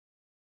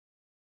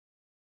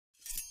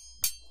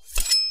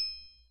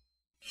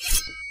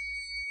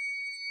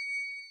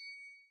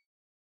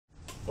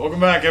Welcome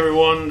back,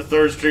 everyone, to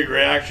Third Street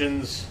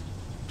Reactions.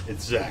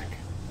 It's Zakk.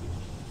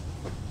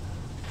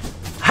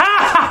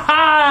 Ha ha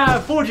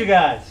ha! Fooled you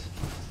guys.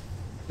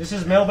 This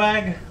is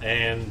Mailbag.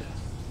 And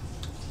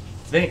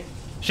It's me,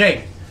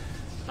 Shane.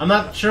 I'm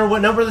not sure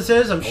what number this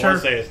is. I'm I sure.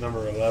 want to say it's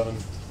number 11.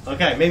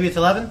 Okay, maybe it's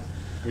 11.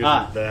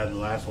 Because they had the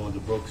last one with the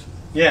books.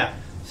 Yeah.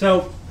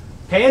 So,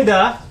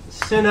 Panda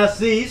sent us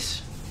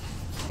these,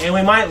 and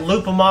we might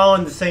loop them all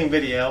in the same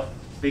video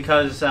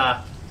because,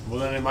 Well,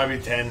 then it might be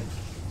 10.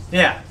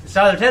 yeah, it's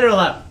either 10 or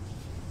 11.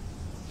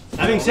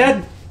 That being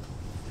said,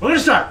 we're gonna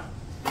start.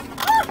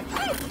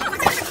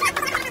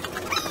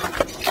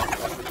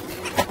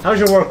 How's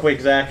your work week,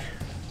 Zakk?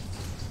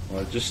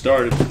 Well, it just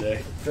started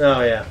today.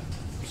 Oh yeah.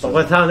 But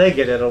by the time they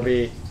get it, it'll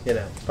be, you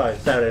know, probably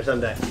Saturday or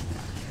Sunday.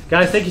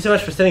 Guys, thank you so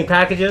much for sending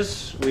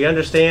packages. We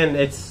understand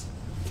it's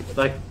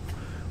like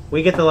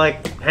we get to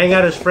like hang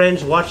out as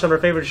friends, watch some of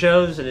our favorite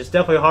shows, and it's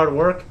definitely hard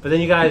work. But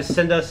then you guys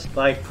send us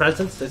like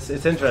presents.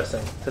 It's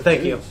interesting. So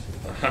thank you.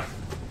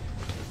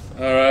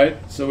 All right,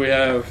 so we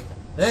have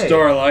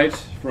Starlight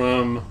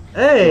from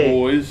The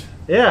Boys.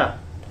 Yeah.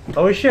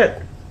 Holy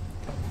shit.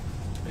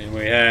 And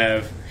we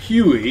have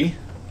Huey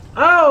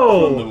from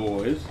The Oh!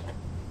 Boys.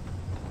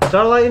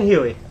 Starlight and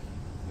Huey.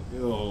 A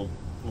little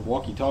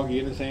walkie-talkie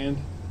in his hand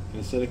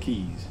and a set of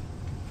keys.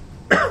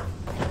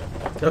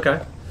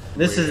 Okay.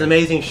 This is an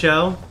amazing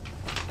show.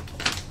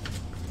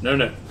 No.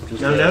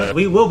 No.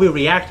 We will be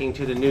reacting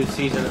to the new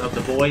season of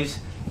The Boys,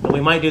 and we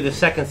might do the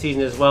second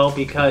season as well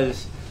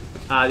because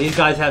these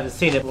guys haven't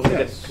seen it. We're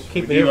gonna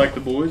keep we do like The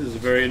Boys. It's a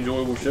very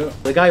enjoyable show.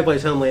 The guy who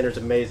plays Homelander is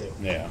amazing.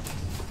 Yeah.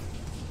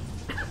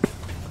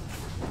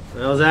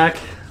 Well, Zakk.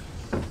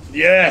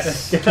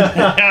 Yes.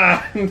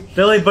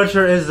 Billy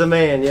Butcher is the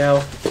man,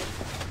 yo.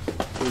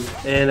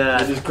 And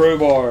This is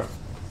crowbar.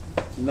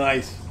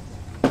 Nice.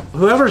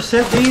 whoever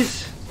sent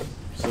these,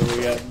 So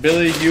we got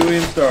Billy, Huey,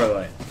 and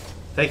Starlight.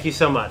 thank you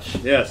so much.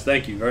 Yes,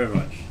 thank you very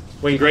much.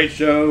 Wait. Great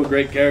show,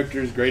 great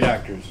characters, great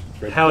actors.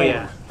 Great Hell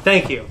yeah.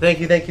 Thank you. Thank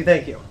you.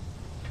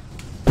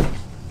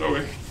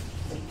 Okay.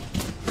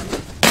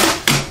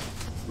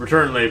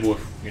 Return label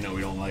if, we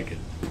don't like it.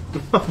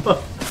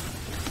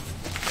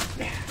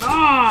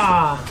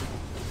 Ah!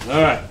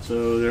 Alright,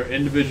 so they're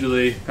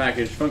individually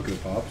packaged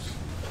Funko Pops.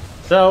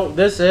 So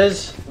this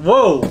is,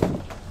 whoa!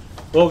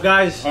 Well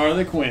guys,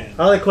 Harley Quinn.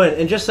 Harley Quinn,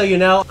 and just so you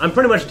know, I'm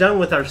pretty much done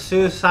with our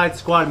Suicide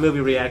Squad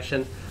movie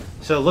reaction,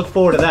 so look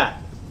forward to that.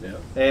 Yeah.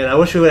 And I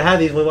wish we would have had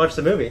these when we watched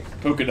the movie.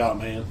 Polka Dot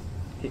Man.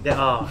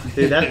 Oh,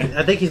 dude,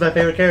 I think he's my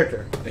favorite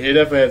character. He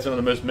definitely had some of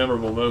the most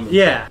memorable moments.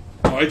 Yeah.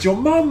 Oh, it's your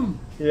mom!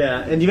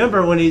 Yeah, and you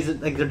remember when he's,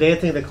 like, they're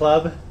dancing at the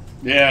club?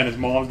 Yeah, and his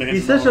mom's dancing.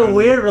 He's such a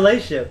weird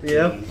relationship, you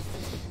know? Yeah.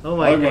 Oh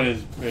my god.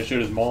 When they showed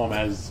his mom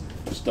as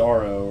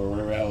Starro, or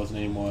whatever the hell his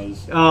name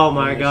was. Oh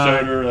my god.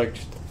 Showed her, like,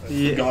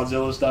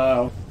 Godzilla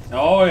style.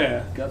 Oh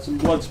yeah, got some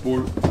blood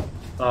sport.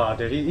 Oh,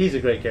 dude, he's a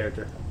great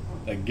character.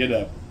 Like get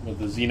up with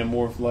the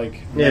xenomorph-like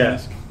Yeah.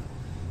 mask.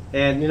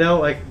 And, you know,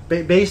 like,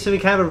 basically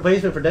kind of a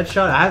replacement for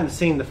Deadshot. I haven't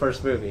seen the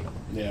first movie.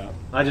 Yeah.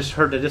 I just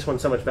heard that this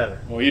one's so much better.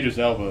 Well, Idris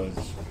Elba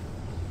is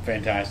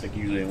fantastic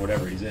usually in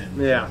whatever he's in.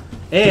 Yeah.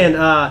 And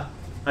a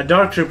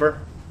Dark Trooper,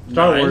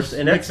 Star Wars.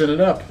 And mixing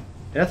it up.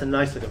 that's a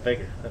nice looking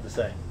figure, I have to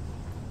say.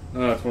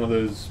 Oh, it's one of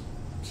those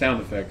sound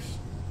effects.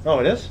 Oh,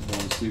 it is? The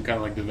ones do kind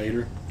of like the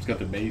Vader. It's got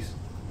the bass.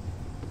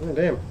 Oh,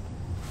 damn.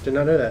 Did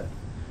not know that.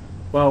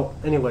 Well,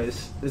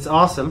 anyways, it's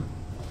awesome.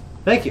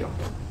 Thank you.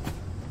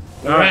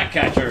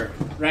 Ratcatcher.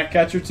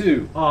 Ratcatcher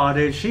 2. Oh,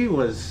 dude, she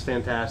was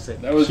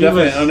fantastic. That was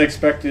definitely an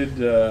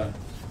unexpected...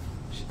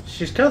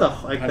 she's kind of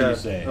how do you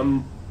say?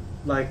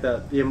 like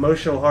the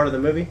emotional heart of the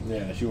movie.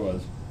 Yeah, she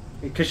was.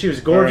 Because she was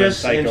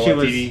gorgeous and she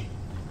was... TV.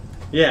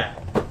 Yeah.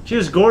 She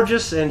was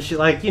gorgeous and she,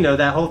 like, you know,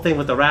 that whole thing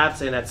with the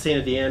rats and that scene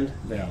at the end.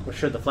 Yeah. Which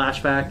showed the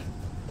flashback.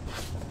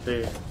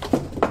 Dude.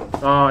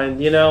 Oh, and,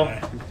 you know...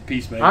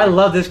 Peacemaker. I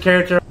love this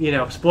character. You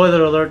know,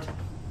 spoiler alert.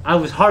 I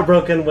was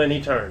heartbroken when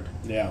he turned.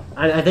 Yeah.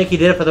 I think he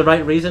did it for the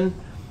right reason.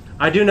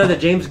 I do know that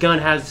James Gunn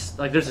has,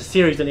 like, there's a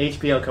series on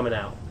HBO coming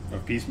out.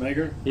 Of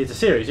Peacemaker? It's a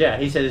series, yeah.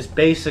 He said it's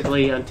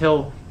basically,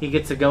 until he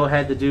gets to go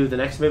ahead to do the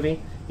next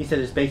movie, he said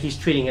he's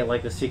treating it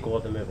like the sequel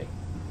of the movie.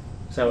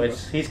 So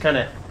he's kind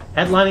of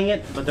headlining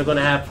it, but they're going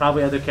to have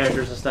probably other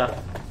characters and stuff.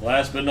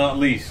 Last but not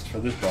least for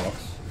this box.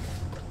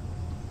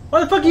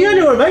 What the fuck are you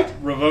doing, mate?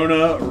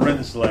 Ravonna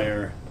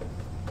Renslayer.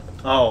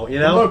 Oh, you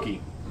know?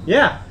 Loki.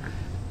 Yeah.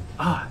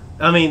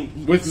 I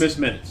mean... With Miss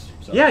Minutes.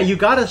 So. Yeah, you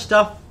got us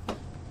stuff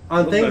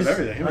on things...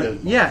 Everything.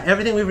 Yeah,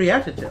 everything we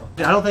reacted to.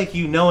 I don't think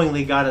you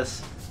knowingly got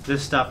us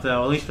this stuff,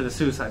 though, at least for the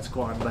Suicide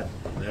Squad, but...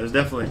 It was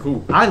definitely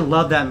cool. I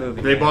love that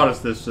movie. They bought us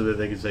this so that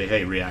they could say,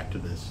 hey, react to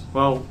this.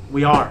 Well,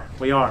 we are,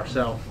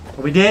 so...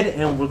 We did,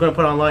 and we're going to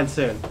put it online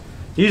soon.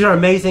 These are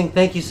amazing.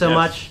 Thank you so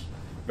much.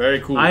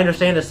 Very cool. I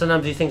understand that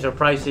sometimes these things are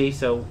pricey,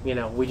 so, you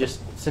know, we just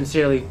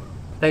sincerely...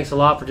 Thanks a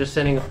lot for just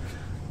sending a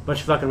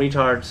bunch of fucking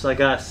retards like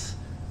us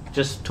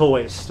just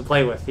toys to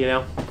play with, you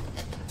know?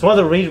 It's one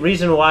of the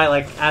reason why,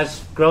 like,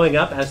 as growing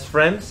up as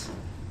friends,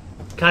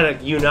 kind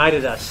of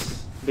united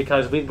us.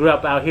 Because we grew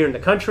up out here in the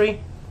country,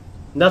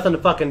 nothing to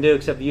fucking do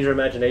except use your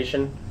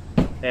imagination.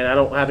 and I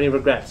don't have any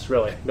regrets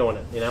really doing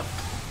it. You know.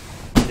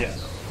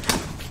 Yes.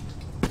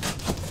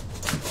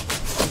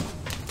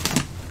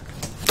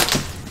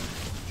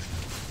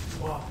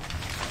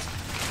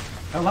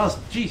 Whoa.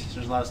 Jesus,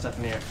 there's a lot of stuff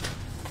in here.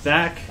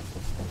 Zakk.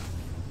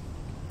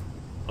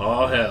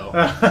 Oh, hell.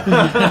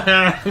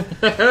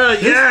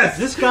 Yes!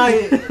 This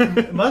guy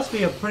must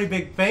be a pretty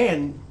big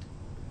fan.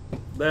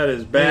 That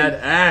is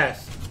badass.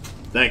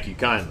 Thank you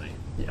kindly.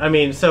 I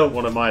mean, so...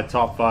 One of my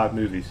top 5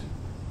 movies.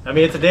 I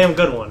mean, it's a damn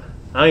good one.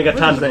 I ain't got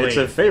time to It's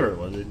a favorite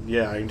one.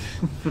 Yeah,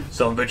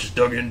 some bitches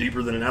dug in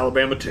deeper than an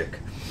Alabama tick.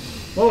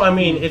 Well, I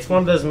mean, it's one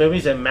of those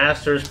movies that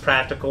masters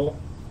practical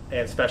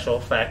and special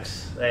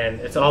effects, and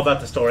it's all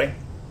about the story.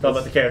 It's all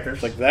about the characters.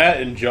 It's like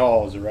that and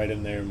Jaws are right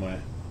in there in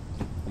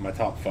my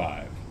top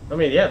 5. I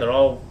mean, yeah, they're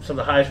all some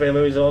of the highest rated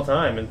movies of all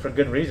time, and for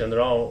good reason.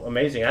 They're all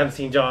amazing. I haven't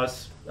seen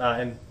Jaws,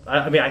 and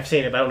I mean, I've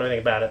seen it, but I don't know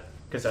anything about it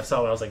because I saw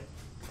it when I was like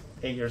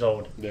 8 years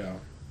old. Yeah.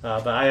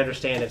 But I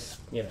understand it's,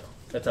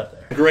 it's up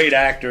there. Great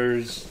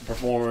actors,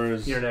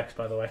 performers. You're next,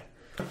 by the way.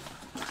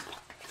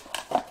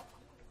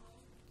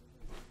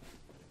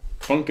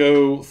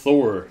 Funko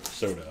Thor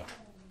soda.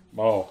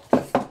 Oh,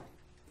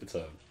 it's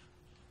a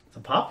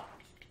pop?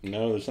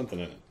 No, there's something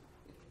in it.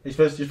 You're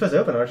supposed to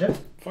open it, aren't you?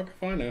 Fuck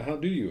if I know. How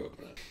do you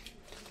open it?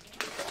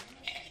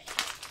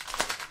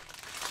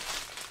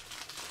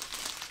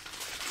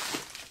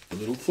 A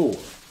little Thor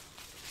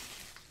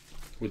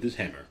with his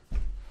hammer.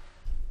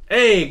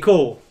 Hey,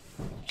 cool.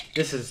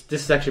 This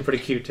is actually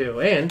pretty cute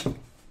too, and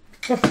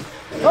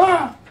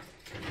Ah!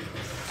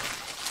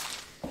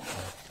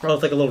 oh,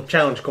 it's like a little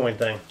challenge coin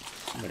thing.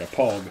 Like a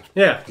pog.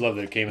 Yeah. I love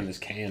that it came in this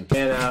can.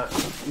 And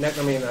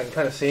I mean, I can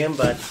kind of see him,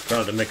 but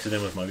Trying to mix it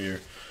in with my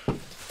beer.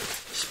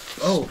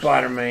 oh,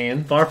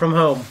 Spider-Man. Far From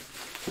Home.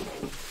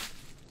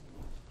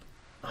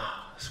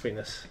 Ah,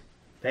 sweetness.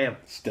 Damn.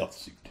 Stealth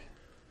suit.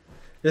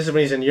 This is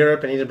when he's in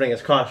Europe and he's to bring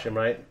his costume,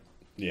 right?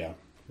 Yeah.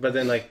 But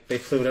then like they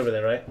flew it over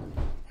there, right?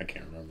 I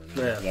can't remember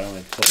now. Yeah. I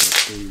only played it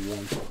through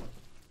once.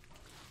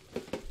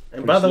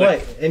 And by the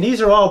way, and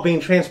these are all being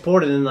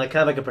transported in like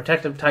kind of like a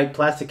protective type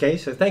plastic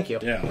case. So thank you.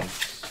 Yeah.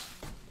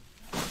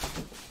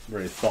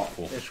 Very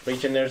thoughtful. Just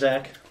reach in there,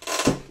 Zakk.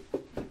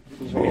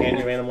 You just want to hand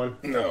you random one.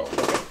 No.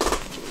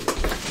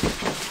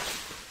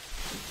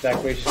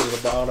 Zakk reaches to the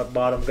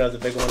bottom, grabs a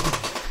big one.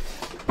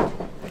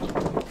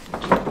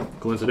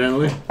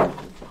 Coincidentally,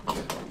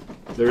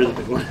 there is a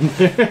big one in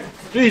there.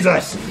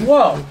 Jesus!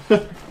 Whoa!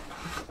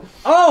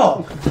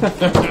 Oh!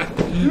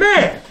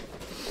 Man!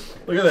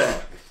 Look at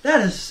that.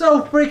 That is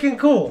so freaking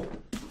cool.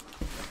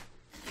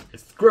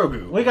 It's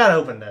Grogu. We gotta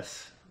open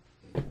this.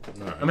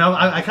 Right. I mean,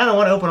 I kind of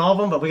want to open all of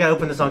them, but we gotta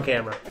open this on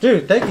camera.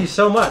 Dude, thank you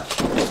so much.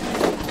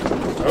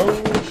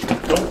 Oh,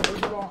 don't put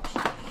the box.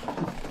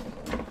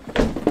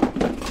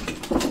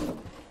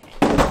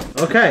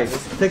 Okay,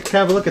 let's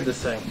have a look at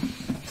this thing.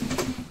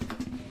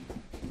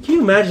 Can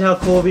you imagine how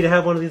cool it would be to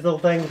have one of these little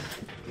things?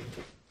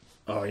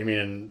 Oh, you mean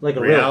in Like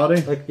a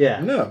reality? Like,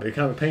 yeah. No, it'd be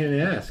kind of a pain in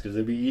the ass because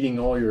they'd be eating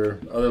all your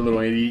other little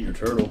ate eat your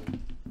turtle.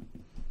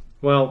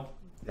 Well,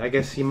 I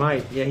guess he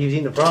might. Yeah, he was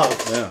eating the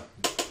frogs. Yeah.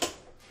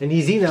 And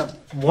he's eating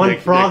up one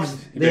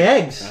frog's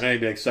eggs. I know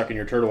you'd be like sucking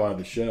your turtle out of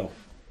the shell.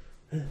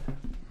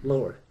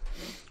 Lord.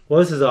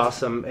 Well, this is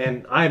awesome.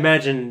 And I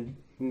imagine,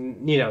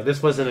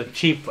 this wasn't a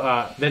cheap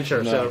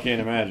venture. No, so I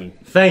can't imagine.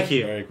 Thank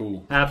you. Very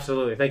cool.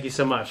 Absolutely. Thank you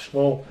so much.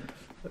 Well,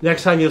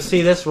 next time you'll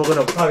see this, we're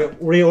going to probably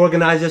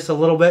reorganize this a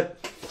little bit.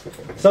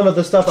 Some of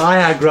the stuff I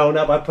had growing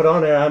up, I put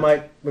on there.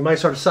 We might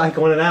start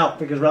cycling it out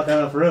because we're not going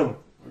to have enough room.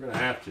 We're going to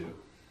have to.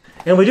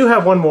 And we do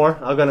have one more.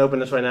 I'm going to open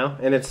this right now.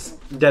 And it's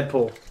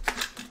Deadpool.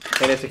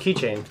 And it's a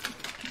keychain.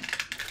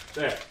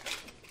 There.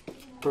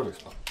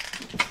 Perfect spot.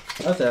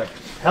 That's a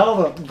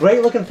hell of a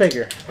great looking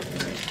figure.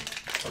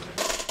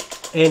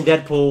 And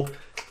Deadpool.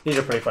 These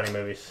are pretty funny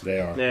movies. They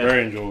are. Yeah.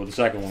 Very enjoyable. The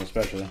second one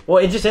especially. Well,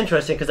 it's just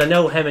interesting because I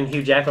know him and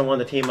Hugh Jackman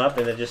wanted to team up,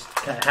 and it just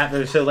happened.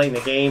 It was so late in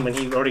the game, and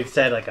he already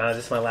said like,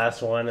 "This is my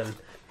last one," and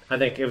I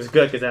think it was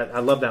good because I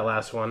love that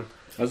last one.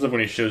 I love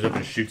when he shows up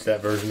and shoots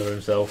that version of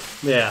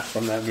himself. Yeah.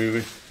 From that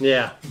movie.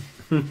 Yeah.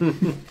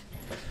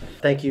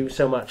 Thank you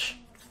so much.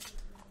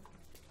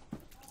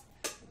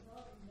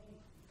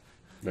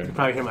 You can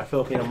probably hear my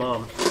Filipino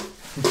mom.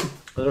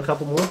 Are there a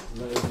couple more?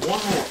 There's one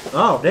more.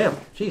 Oh, damn.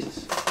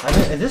 Jesus.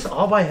 Is this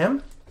all by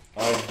him?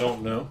 I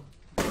don't know.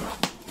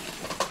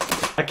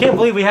 I can't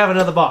believe we have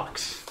another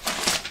box.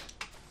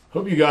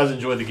 Hope you guys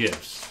enjoy the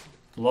gifts.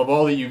 Love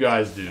all that you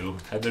guys do.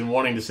 I've been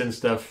wanting to send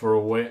stuff your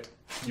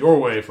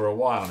way for a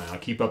while now.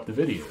 Keep up the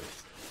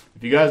videos.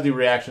 If you guys do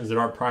reactions that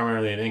aren't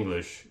primarily in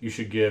English, you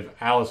should give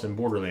Alice in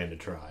Borderland a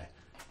try.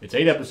 It's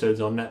 8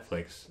 episodes on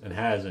Netflix and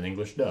has an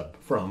English dub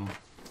from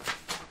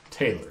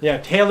Taylor. Yeah,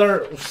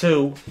 Taylor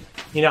Sue.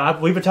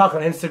 We've been talking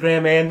on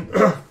Instagram, man.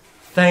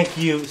 Thank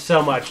you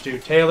so much,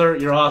 dude. Taylor,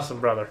 you're awesome,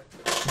 brother.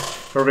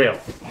 For real.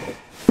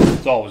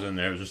 It's always in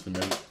there. It was just a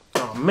note.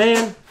 Oh,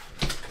 man.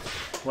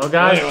 Well,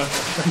 guys. Anyway.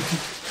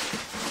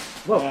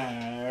 Whoa.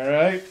 All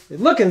right. You're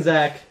looking,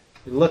 Zakk.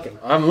 You're looking.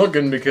 I'm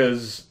looking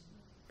because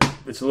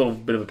it's a little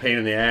bit of a pain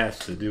in the ass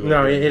to do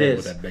No, it is.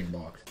 with that big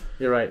box.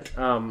 You're right.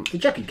 The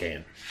Chucky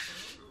can.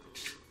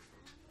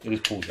 It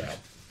just pulls out.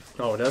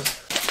 Oh, it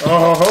does?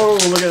 Oh,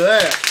 look at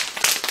that.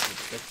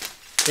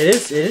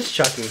 It is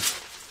Chucky.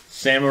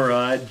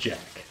 Samurai Jack.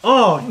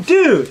 Oh,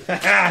 dude!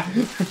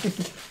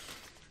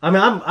 I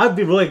mean, I'd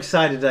be really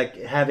excited to like,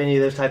 have any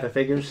of those type of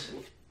figures.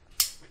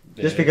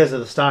 Just because of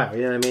the style,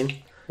 you know what I mean?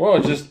 Well,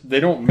 it's just, they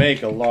don't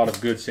make a lot of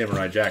good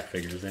Samurai Jack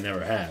figures. They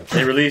never have.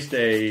 They released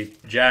a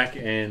Jack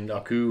and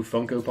Aku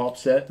Funko Pop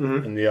set,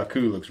 and the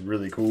Aku looks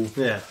really cool.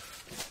 Yeah.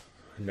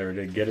 I never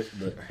did get it,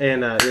 but...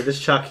 And yeah, this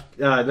Chuck,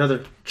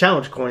 another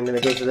challenge coin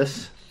that goes to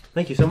this.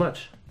 Thank you so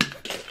much.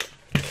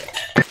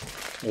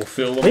 We'll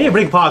fill them. We need to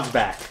bring Pogs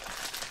back.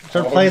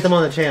 Start playing them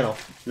on the channel.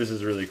 This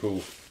is really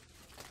cool.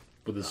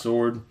 With the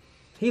sword.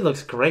 He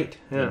looks great.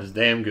 Yeah. That is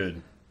damn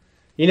good.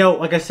 You know,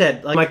 like I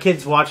said, like my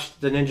kids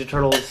watched the Ninja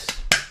Turtles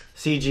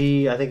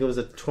CG. I think it was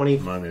a 20.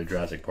 Remind me of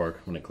Jurassic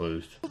Park when it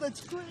closed. Oh,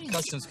 that's great.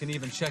 Customs can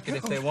even check it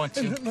if they want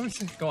to. Let me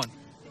see. Go on.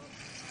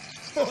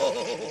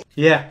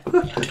 Yeah.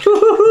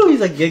 He's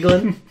like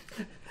giggling.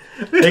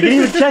 They can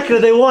even check it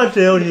if they want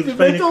to. And he's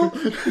explaining.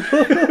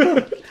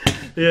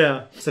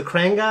 Yeah. It's the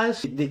Krang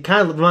guys. They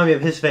kind of remind me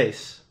of his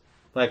face.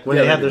 Like when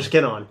they have their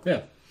skin on.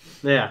 Yeah.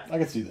 Yeah. I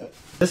can see that.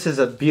 This is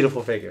a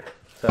beautiful figure.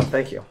 So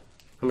thank you.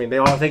 I mean, they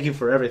all thank you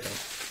for everything.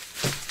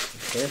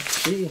 Can't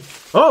see.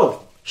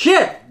 Oh!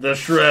 Shit! The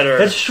Shredder.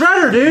 It's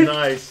Shredder, dude!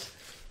 Nice.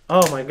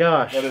 Oh my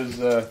gosh. That is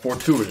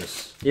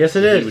fortuitous. Yes,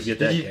 it He is. would get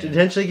Did that you can.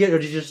 intentionally get it, or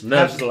did you just...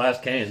 No, it's the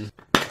last can.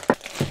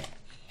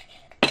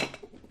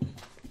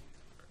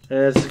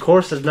 It's, of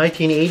course, the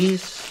 1980s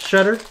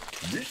Shredder.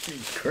 This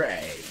is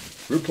Craig.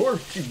 Report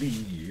to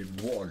me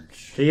at once.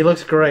 He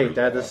looks great,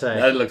 I have to say.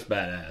 That looks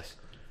badass.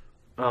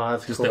 Oh,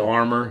 that's Just cool. the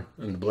armor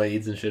and the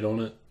blades and shit on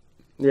it.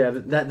 Yeah,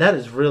 that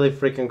is really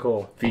freaking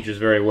cool. Features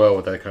very well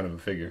with that kind of a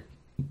figure.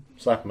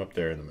 Slap him up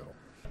there in the middle.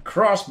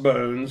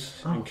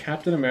 Crossbones and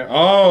Captain America.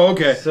 Oh,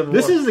 okay. Civil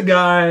This War. is the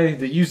guy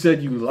that you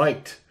said you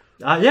liked.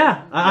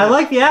 Yeah, I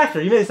like the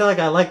actor. You made it sound like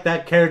I like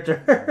that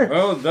character.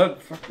 Oh, that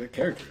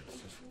character.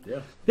 Is just, yeah.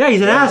 Yeah,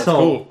 he's an That's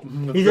asshole. cool.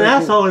 That's He's an very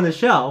asshole in the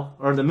show,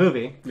 or the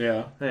movie. Cool.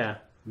 Yeah. Yeah.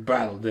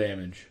 Battle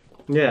damage.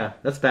 Yeah,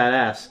 that's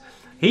badass.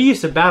 He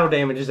used to battle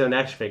damage his own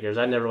action figures.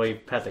 I never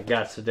really had the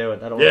guts to do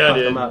it. I don't want Yeah, to I fuck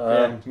did. them up.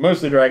 Yeah.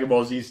 Mostly Dragon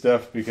Ball Z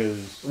stuff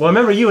because... Well, I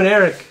remember you and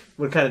Eric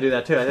would kind of do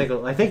that too.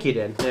 I think he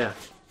did. Yeah.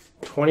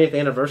 20th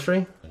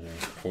anniversary.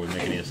 Before we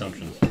make any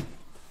assumptions.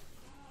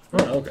 Oh,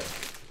 okay.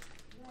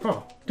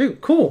 Oh,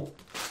 dude, cool.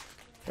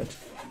 Let's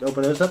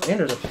open those up, and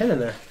there's a pen in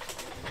there.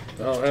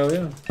 Oh, hell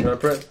yeah.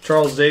 Got a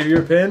Charles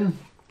Xavier pin.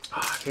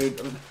 Oh, dude.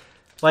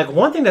 Like,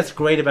 one thing that's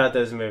great about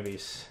those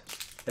movies,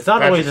 it's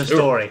not always a Stewart.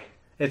 story.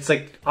 It's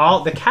like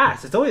all the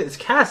cast. It's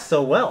cast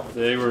so well.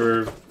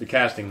 The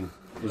casting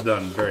was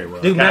done very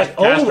well. Dude, cast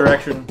oh.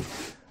 direction.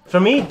 For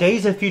me,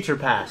 Days of Future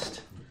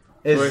Past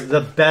is Right.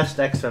 the best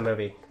X-Men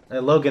movie.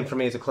 Logan for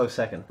me is a close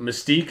second.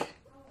 Mystique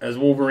as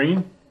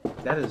Wolverine.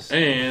 That is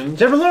And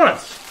Jennifer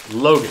Lawrence.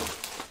 Logan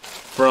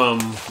from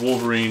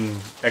Wolverine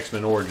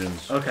X-Men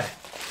Origins. Okay,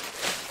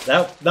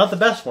 that not the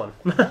best one.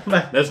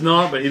 That's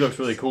not, but he looks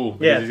really cool.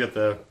 Because Yeah. He's got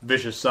the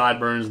vicious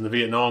sideburns and the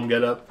Vietnam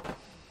getup.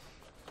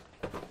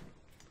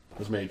 It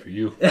was made for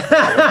you.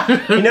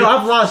 You know,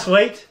 I've lost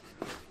weight,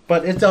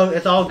 but it's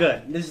all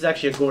good. This is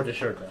actually a gorgeous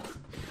shirt,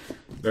 though.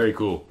 Very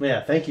cool.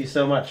 Yeah, thank you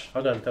so much.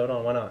 I'll go and throw it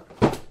on. Why not?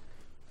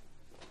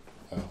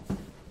 Oh,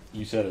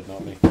 you said it,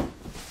 not me.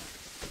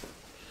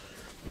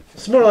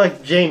 It's more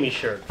like Jamie's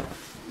shirt.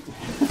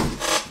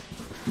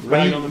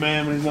 Rag on the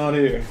man when he's not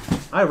here.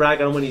 I rag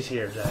on him when he's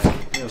here,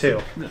 Zach.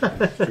 Too.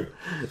 True.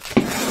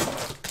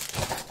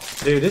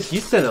 Dude, you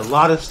sent a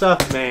lot of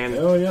stuff, man.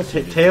 Oh, yes,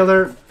 you did.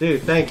 Taylor,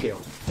 dude, thank you.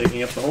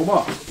 Taking up the whole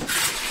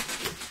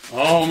box.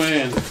 Oh,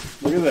 man.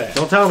 Look at that.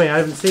 Don't tell me, I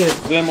haven't seen it.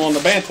 Them on the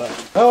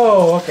bantha.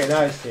 Oh, okay,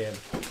 now I see it.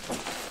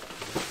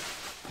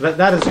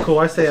 That is cool.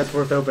 I say that's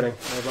worth opening.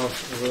 As long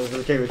as it's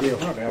okay with you. I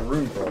don't have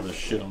room for all this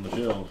shit on the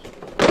shelves.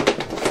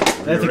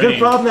 That's a good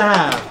problem to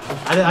have.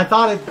 I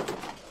thought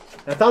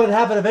it'd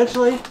happen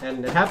eventually,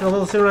 and it happened a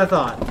little sooner than I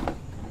thought.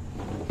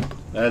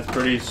 That's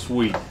pretty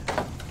sweet,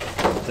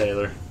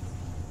 Taylor.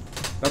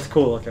 That's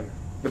cool looking.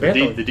 The The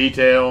bantha.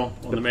 detail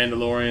on the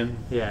Mandalorian,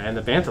 Yeah, and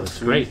the bantha looks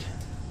great.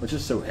 which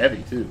is so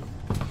heavy, too.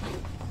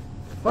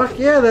 Fuck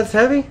yeah, that's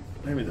heavy.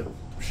 Maybe the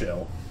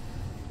shell.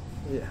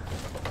 Yeah.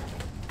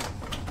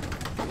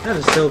 That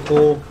is so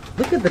cool.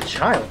 Look at the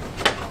child.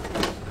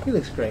 He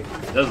looks great.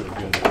 It does look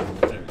good.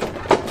 There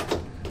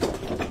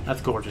we go.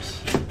 That's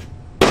gorgeous.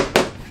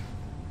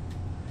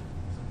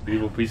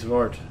 Beautiful piece of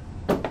art.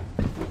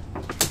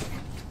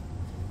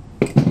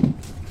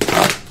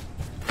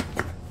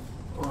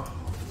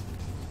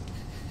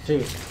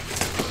 Dude.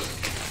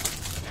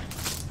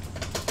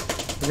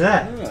 Look at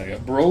that. Oh, I got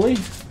Broly.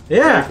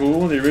 Yeah. Very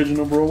cool. The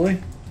original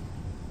Broly.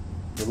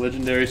 The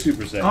legendary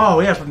Super Saiyan. Oh,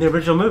 yeah, from the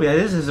original movie. That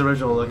is his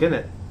original look, isn't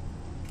it?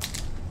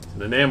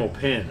 An enamel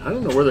pin. I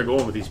don't know where they're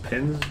going with these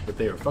pins, but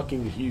they are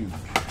fucking huge.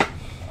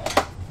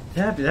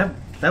 Yeah,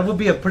 that would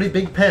be a pretty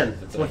big pen.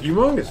 It's a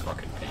humongous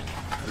fucking pin.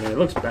 I mean, it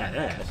looks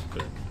badass,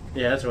 but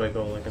Yeah, that's really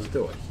cool looking.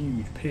 still a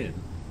huge pin.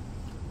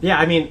 Yeah,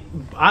 I mean,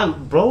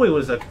 Broly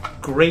was a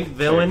great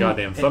villain.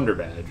 Goddamn Thunder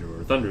Badge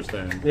or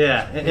Thunderstone.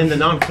 Yeah, in the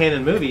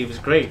non-canon movie, he was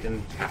great,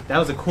 and that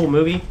was a cool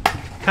movie.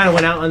 Kind of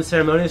went out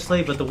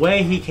unceremoniously, but the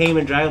way he came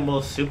in Dragon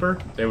Ball Super,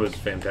 it was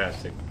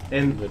fantastic.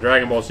 And the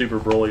Dragon Ball Super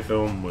Broly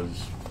film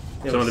was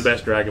some of the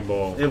best Dragon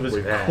Ball. It was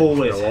we've had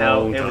cool in as a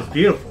hell. long It time. was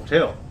beautiful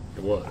too.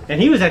 It was, and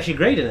he was actually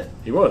great in it.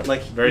 He was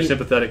like very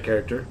sympathetic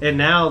character. And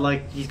now,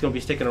 like, he's going to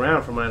be sticking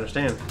around, from what I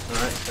understand. All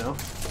right, so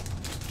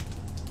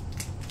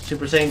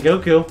Super Saiyan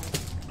Goku.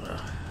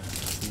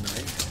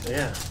 Nice.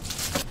 Yeah.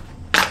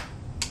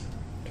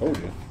 Told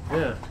you.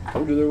 Yeah.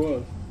 Told you there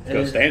was. Got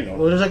a stand on.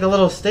 Well, there's like a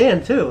little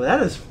stand too.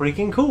 That is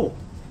freaking cool.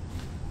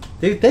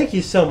 Dude, thank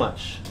you so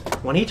much.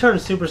 When he turned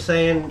Super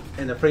Saiyan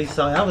in the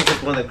Freestyle, that was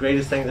like one of the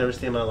greatest things I've ever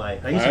seen in my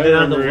life. I used to go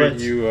down to the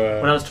woods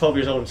when I was 12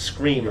 years old and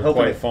scream. You were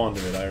quite fond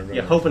of it, I remember.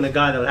 Yeah, hoping to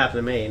God that would happen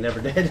to me. It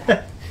never did.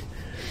 Have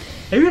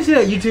you ever seen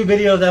that YouTube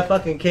video of that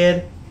fucking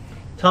kid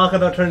talking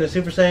about turning to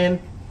Super Saiyan?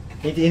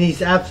 And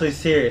he's absolutely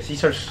serious. He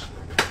starts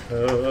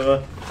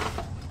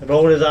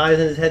rolling his eyes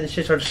in his head and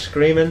shit, starts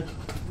screaming.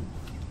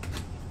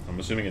 I'm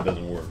assuming it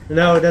doesn't work.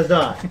 No, it does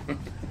not.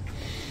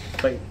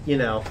 But, you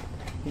know,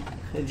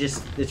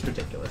 it's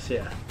ridiculous,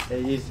 yeah.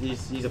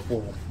 He's a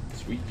fool.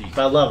 Sweet D.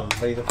 But I love him,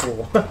 but he's a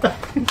fool.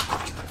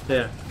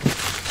 Yeah.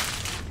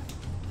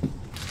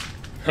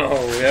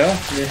 Oh, yeah?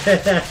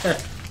 Yeah.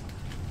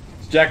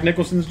 It's Jack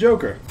Nicholson's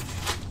Joker.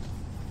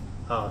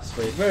 Oh,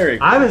 sweet. Very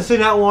cool. I haven't seen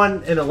that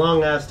one in a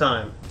long ass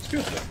time. It's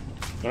good.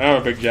 Well,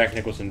 I'm a big Jack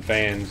Nicholson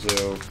fan,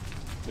 so,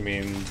 I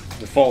mean,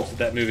 the faults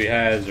that movie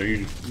has are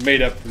usually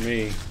made up for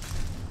me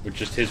with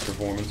just his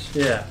performance.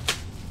 Yeah.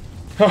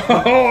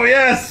 Oh,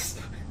 yes!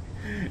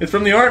 It's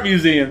from the art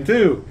museum,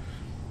 too.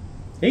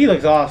 He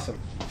looks awesome.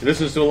 He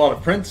listens to a lot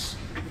of Prince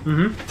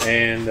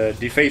and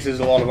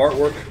defaces a lot of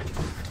artwork.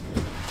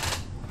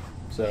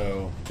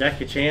 So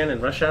Jackie Chan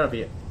and Rush Hour would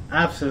be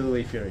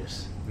absolutely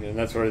furious. And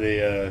that's where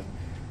the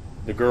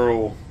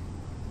girl,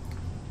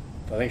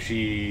 I think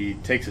she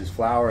takes his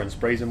flower and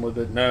sprays him with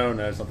it. No,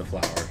 it's not the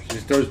flower. She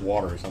just throws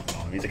water or something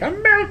on him. He's like,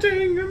 I'm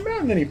melting.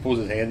 And then he pulls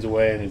his hands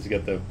away, and he's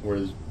got where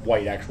his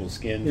white actual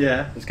skin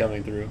is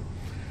coming through.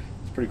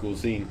 It's a pretty cool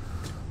scene.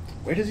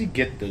 Where does he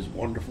get those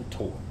wonderful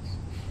toys?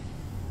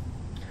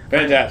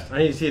 Fantastic. I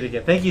need to see it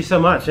again. Thank you so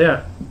much,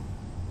 yeah.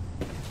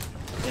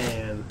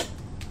 And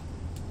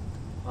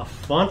a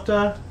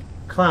Fanta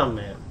Clown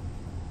Man.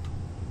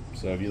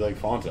 So if you like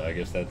Fanta, I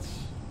guess that's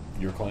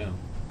your clown.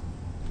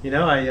 You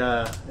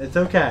know, it's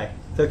okay.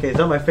 It's okay. It's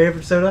not my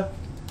favorite soda.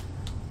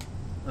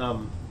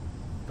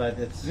 But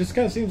It just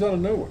kind of seems out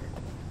of nowhere.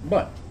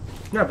 But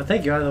but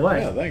thank you, out of the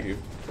way. yeah, thank you.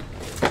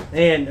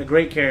 And a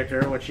great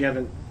character, which you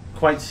haven't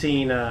quite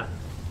seen enough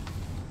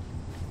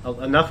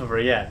of her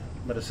yet,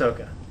 but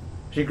Ahsoka.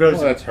 She grows.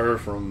 Well, that's her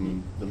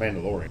from The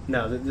Mandalorian.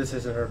 No, this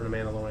isn't her from The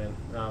Mandalorian.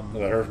 Is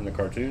that her from the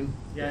cartoon?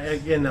 Yeah,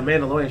 in The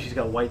Mandalorian, she's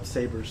got white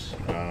sabers.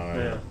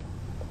 Yeah.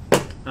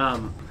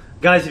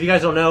 Guys, if you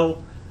guys don't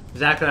know,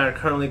 Zakk and I are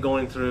currently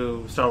going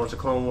through Star Wars: The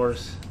Clone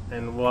Wars,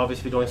 and we'll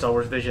obviously be doing Star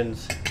Wars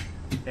Visions.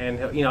 And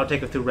I'll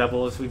take us through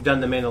Rebels. We've done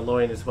The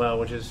Mandalorian as well,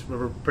 which is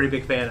we're a pretty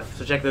big fan of.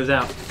 So check those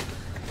out.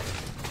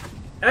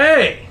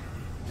 Hey,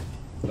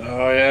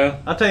 Oh yeah.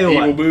 I'll tell you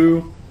Evil what.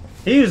 Boo.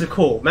 He was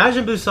cool.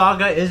 Majin Buu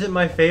Saga isn't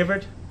my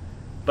favorite,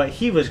 but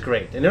he was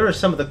great, and there were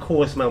some of the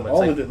coolest moments.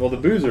 The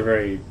Boos are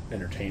very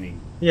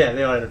entertaining. Yeah,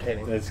 they are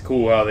entertaining. It's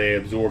cool how they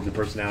absorb the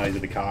personalities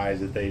of the Kais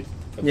that they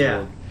absorb.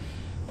 Yeah.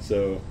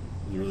 So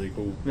it's really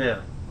cool.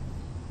 Yeah.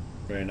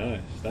 Very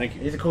nice. Thank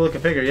you. He's a cool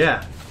looking figure,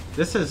 yeah.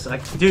 This is,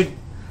 dude,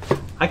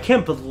 I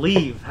can't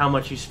believe how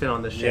much you spent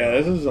on this shit. Yeah,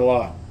 this is a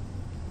lot.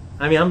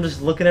 I mean, I'm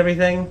just looking at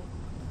everything,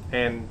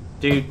 and,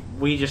 dude,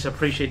 we just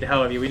appreciate the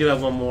hell of you. We do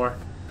have one more.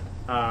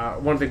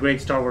 One of the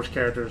great Star Wars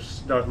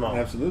characters, Darth Maul.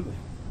 Absolutely.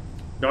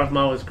 Darth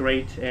Maul is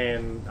great,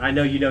 and I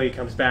know he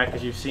comes back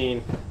because you've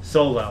seen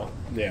Solo.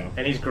 Yeah.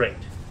 And he's great.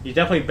 He's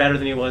definitely better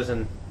than he was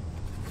in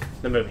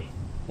the movie.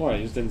 Why?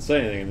 He just didn't say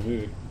anything in the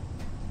movie.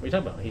 What are you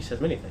talking about? He says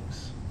many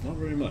things. Not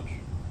very much.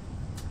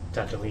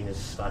 Tatooine is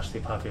sparsely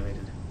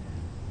populated.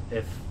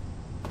 If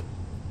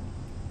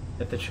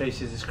the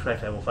traces is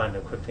correct, I will find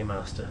them quickly,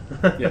 Master.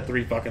 Yeah,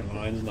 3 fucking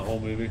lines in the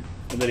whole movie,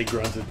 and then he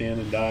grunts at the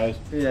end and dies.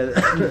 Yeah.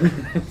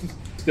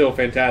 Still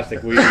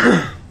fantastic. We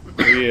got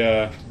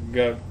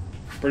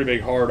pretty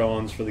big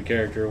hard-ons for the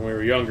character when we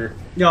were younger.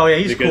 Oh yeah,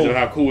 he's because cool. of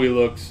how cool he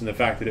looks and the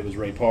fact that it was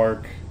Ray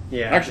Park.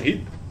 Yeah.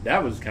 Actually,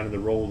 that was kind of the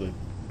role that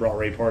brought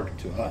Ray Park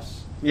to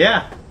us.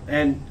 Yeah,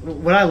 and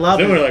what I love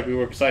Similar, is, like we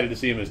were excited to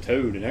see him as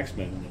Toad in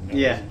X-Men. And that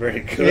Yeah. wasn't very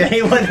good. yeah,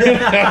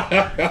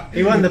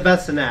 he wasn't the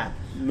best in that.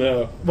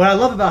 No. What I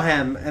love about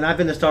him, and I've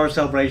been to Star Wars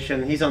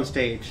Celebration, he's on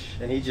stage,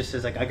 and he just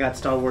says, like, I got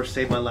Star Wars,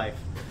 saved my life.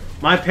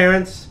 My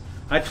parents,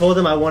 I told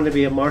them I wanted to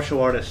be a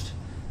martial artist,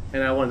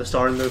 and I wanted to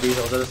star in movies,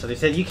 all this other stuff. They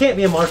said, you can't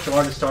be a martial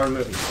artist, star in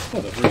movies.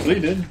 Well, that's Bruce Lee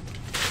did.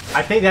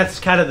 I think that's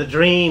kind of the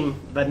dream,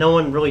 but no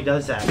one really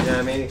does that, you know what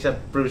I mean?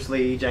 Except Bruce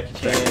Lee, Jackie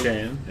Chan. Jackie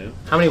Chan, yeah.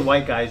 How many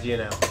white guys do you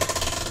know?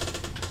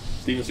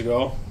 Steven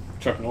Seagal,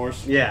 Chuck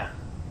Norris. Yeah.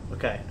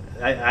 Okay.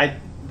 I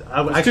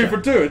It's 2 for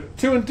 2.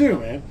 2 and 2,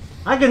 man.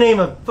 I can name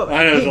a.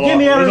 I know. Give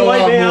me every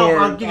white male.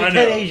 I'll give you 10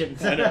 know.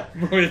 Asians. I know.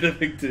 We're the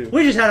big 2.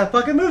 We just had a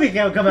fucking movie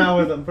come out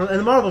with them in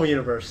the Marvel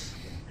universe.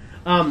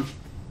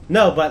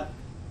 No, but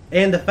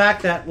and the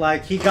fact that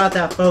like he got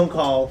that phone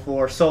call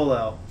for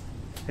Solo,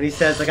 and he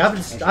says like I've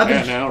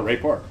been now Ray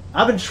Park.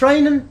 I've been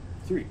training,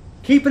 3,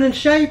 keeping in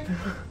shape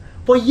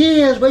for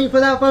years, waiting for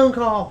that phone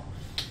call.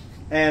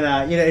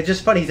 And you know, it's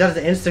just funny. He does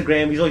the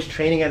Instagram. He's always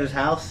training at his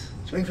house.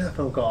 He's waiting for that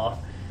phone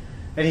call.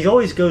 And he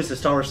always goes to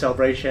Star Wars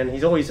Celebration.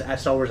 He's always at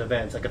Star Wars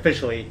events, like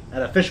official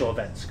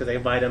events, because they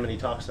invite him and he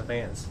talks to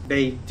fans.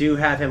 They do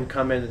have him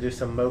come in to do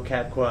some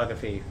mocap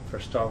choreography for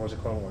Star Wars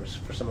and Clone Wars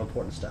for some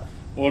important stuff.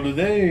 Well,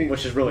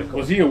 which is really cool.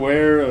 Was he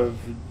aware of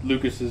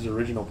Lucas's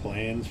original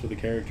plans for the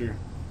character?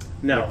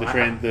 No.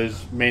 Like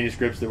those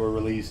manuscripts that were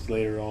released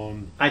later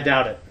on? I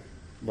doubt it.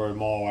 Where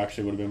Maul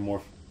actually would have been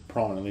more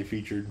prominently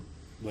featured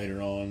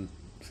later on.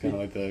 It's kind of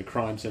like the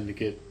crime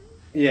syndicate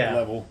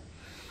level.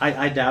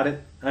 I doubt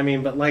it. I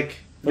mean, but like...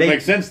 It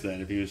makes sense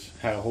then if he was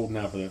holding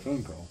out for that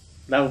phone call.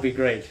 That would be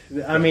great.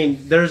 I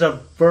mean, there's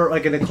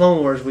like in the Clone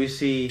Wars, we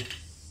see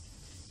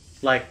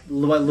like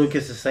what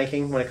Lucas is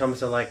thinking when it comes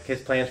to like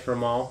his plans for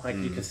Maul. Like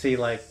you can see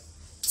like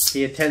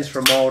he intends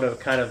for Maul to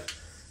kind of...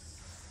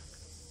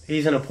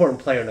 He's an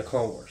important player in the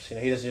Clone Wars. You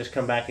know, he doesn't just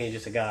come back and he's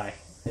just a guy.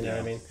 You know what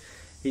I mean?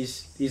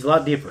 He's a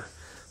lot deeper.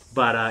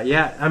 But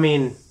I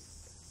mean,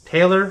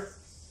 Taylor...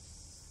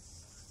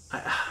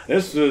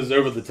 This was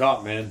over the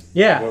top, man.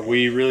 Yeah. But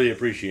we really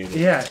appreciate it.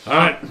 Yeah. All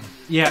right.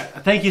 Yeah.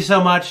 Thank you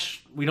so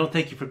much. We don't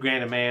take you for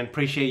granted, man.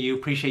 Appreciate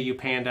you,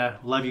 Panda.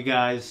 Love you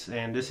guys.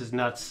 And this is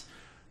nuts.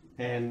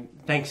 And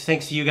thanks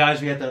to you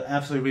guys, we have to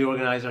absolutely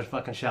reorganize our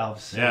fucking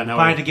shelves. Yeah. Now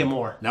trying to get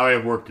more. Now we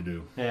have work to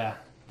do. Yeah.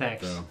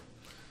 Thanks. So.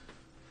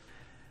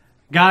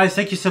 Guys,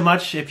 thank you so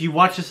much. If you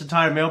watched this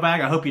entire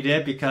mailbag, I hope you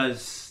did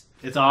because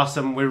it's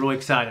awesome. We're really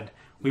excited.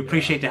 We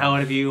appreciate the hell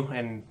out of you.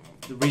 And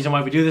the reason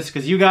why we do this is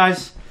because you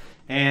guys...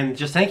 And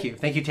just thank you.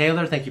 Thank you,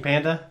 Taylor. Thank you,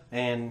 Panda.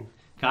 And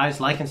guys,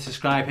 like and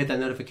subscribe. Hit that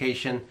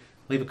notification.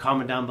 Leave a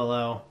comment down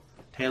below.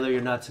 Taylor,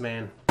 you're nuts,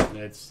 man.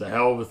 It's a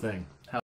hell of a thing.